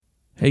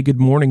Hey,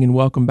 good morning and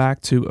welcome back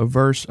to A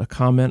Verse, a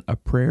Comment, a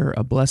Prayer,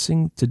 a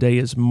Blessing. Today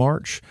is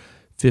March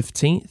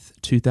 15th,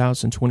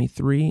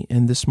 2023,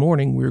 and this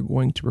morning we're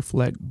going to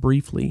reflect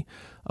briefly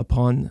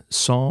upon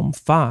Psalm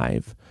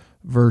 5,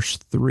 verse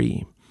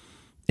 3.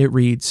 It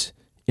reads,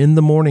 "In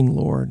the morning,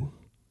 Lord,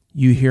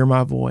 you hear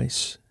my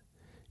voice.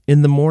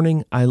 In the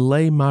morning I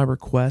lay my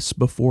requests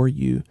before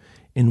you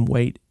and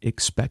wait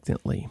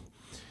expectantly."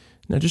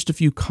 Now, just a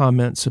few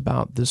comments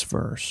about this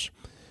verse.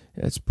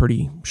 It's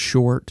pretty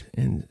short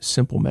and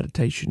simple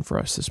meditation for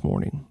us this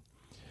morning.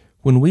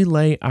 When we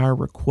lay our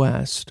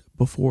request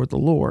before the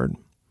Lord,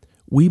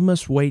 we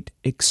must wait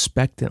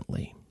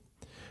expectantly.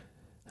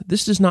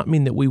 This does not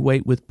mean that we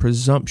wait with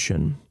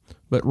presumption,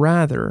 but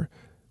rather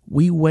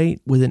we wait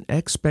with an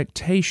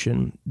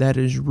expectation that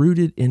is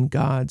rooted in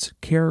God's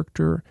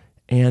character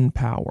and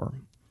power.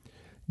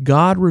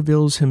 God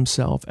reveals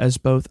himself as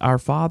both our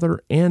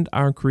Father and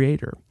our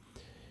Creator.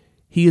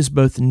 He is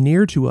both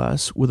near to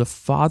us with a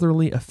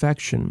fatherly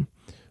affection,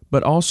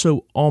 but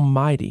also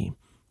almighty,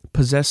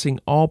 possessing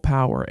all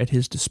power at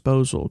his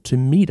disposal to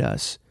meet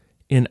us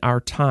in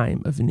our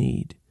time of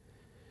need.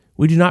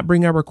 We do not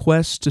bring our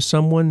requests to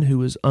someone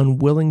who is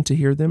unwilling to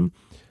hear them,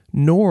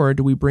 nor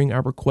do we bring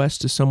our requests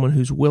to someone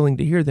who's willing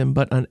to hear them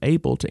but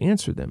unable to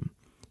answer them.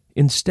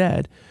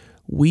 Instead,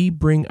 we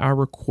bring our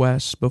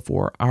requests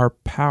before our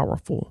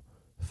powerful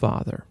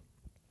Father.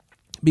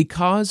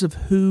 Because of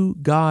who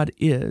God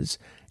is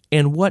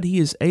and what he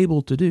is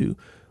able to do,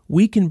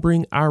 we can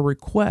bring our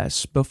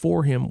requests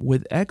before him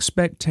with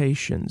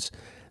expectations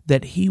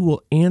that he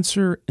will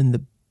answer in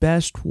the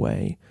best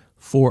way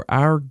for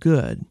our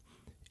good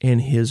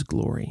and his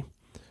glory.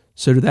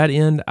 So to that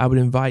end, I would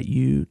invite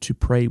you to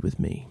pray with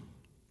me.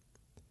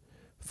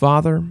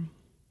 Father,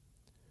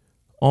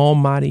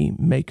 almighty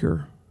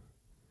maker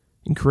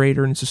and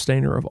creator and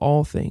sustainer of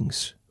all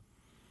things,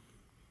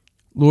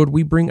 Lord,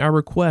 we bring our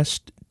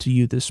request to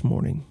you this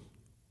morning.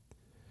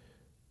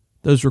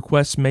 Those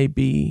requests may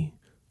be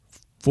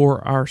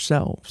for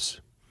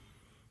ourselves.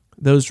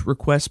 Those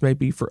requests may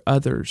be for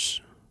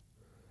others,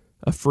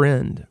 a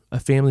friend, a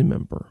family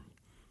member.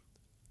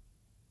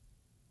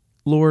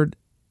 Lord,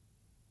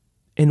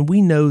 and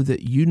we know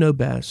that you know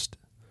best,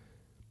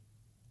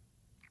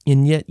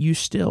 and yet you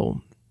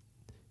still,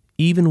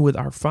 even with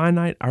our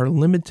finite, our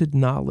limited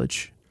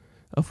knowledge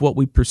of what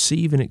we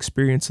perceive and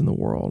experience in the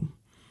world,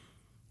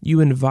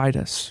 you invite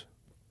us.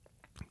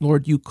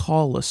 Lord, you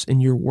call us in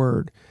your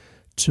word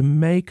to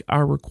make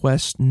our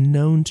requests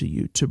known to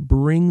you, to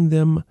bring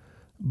them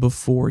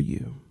before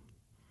you.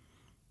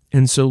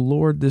 And so,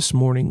 Lord, this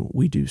morning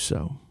we do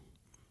so.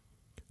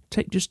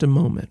 Take just a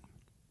moment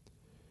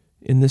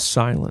in this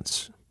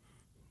silence,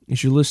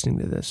 as you're listening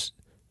to this,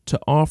 to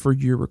offer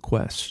your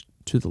requests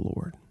to the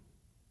Lord.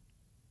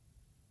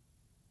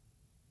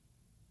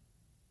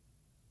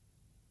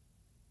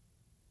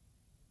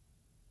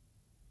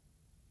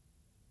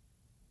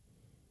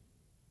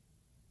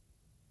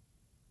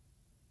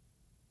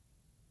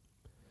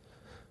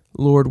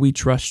 Lord, we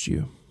trust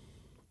you.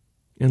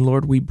 And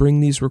Lord, we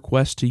bring these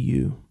requests to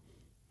you,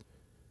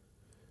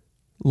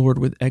 Lord,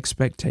 with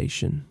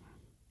expectation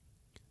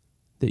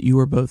that you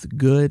are both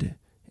good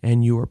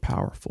and you are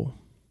powerful.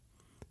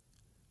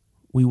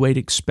 We wait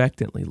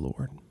expectantly,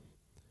 Lord.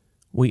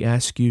 We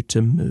ask you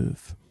to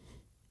move.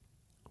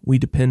 We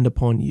depend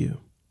upon you.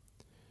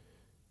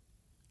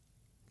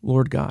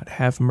 Lord God,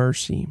 have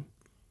mercy.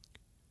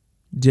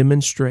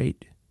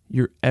 Demonstrate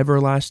your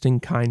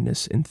everlasting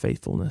kindness and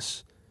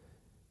faithfulness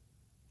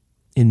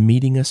in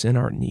meeting us in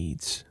our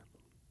needs.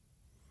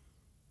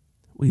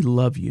 We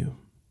love you.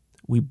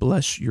 We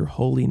bless your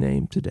holy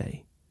name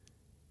today.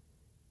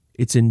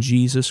 It's in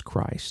Jesus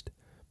Christ,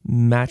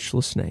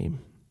 matchless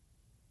name,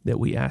 that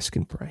we ask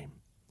and pray.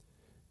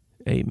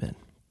 Amen.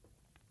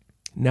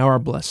 Now our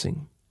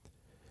blessing.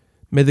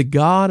 May the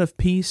God of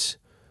peace,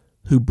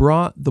 who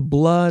brought the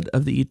blood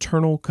of the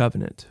eternal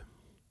covenant,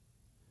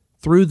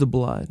 through the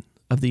blood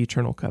of the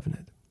eternal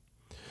covenant,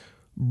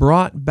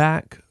 brought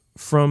back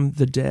from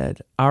the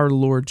dead our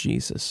Lord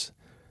Jesus,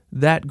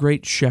 that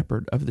great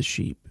shepherd of the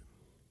sheep.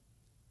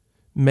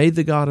 May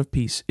the God of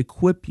peace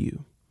equip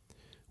you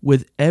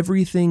with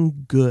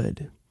everything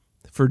good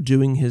for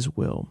doing his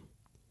will.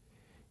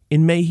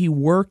 And may he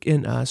work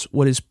in us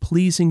what is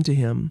pleasing to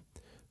him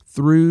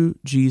through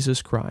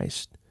Jesus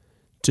Christ,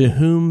 to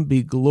whom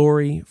be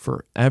glory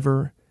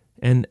forever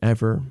and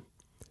ever.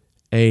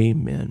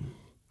 Amen.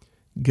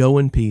 Go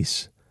in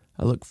peace.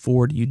 I look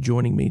forward to you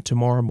joining me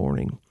tomorrow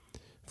morning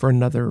for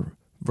another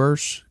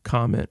verse,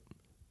 comment,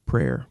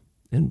 prayer,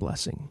 and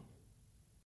blessing.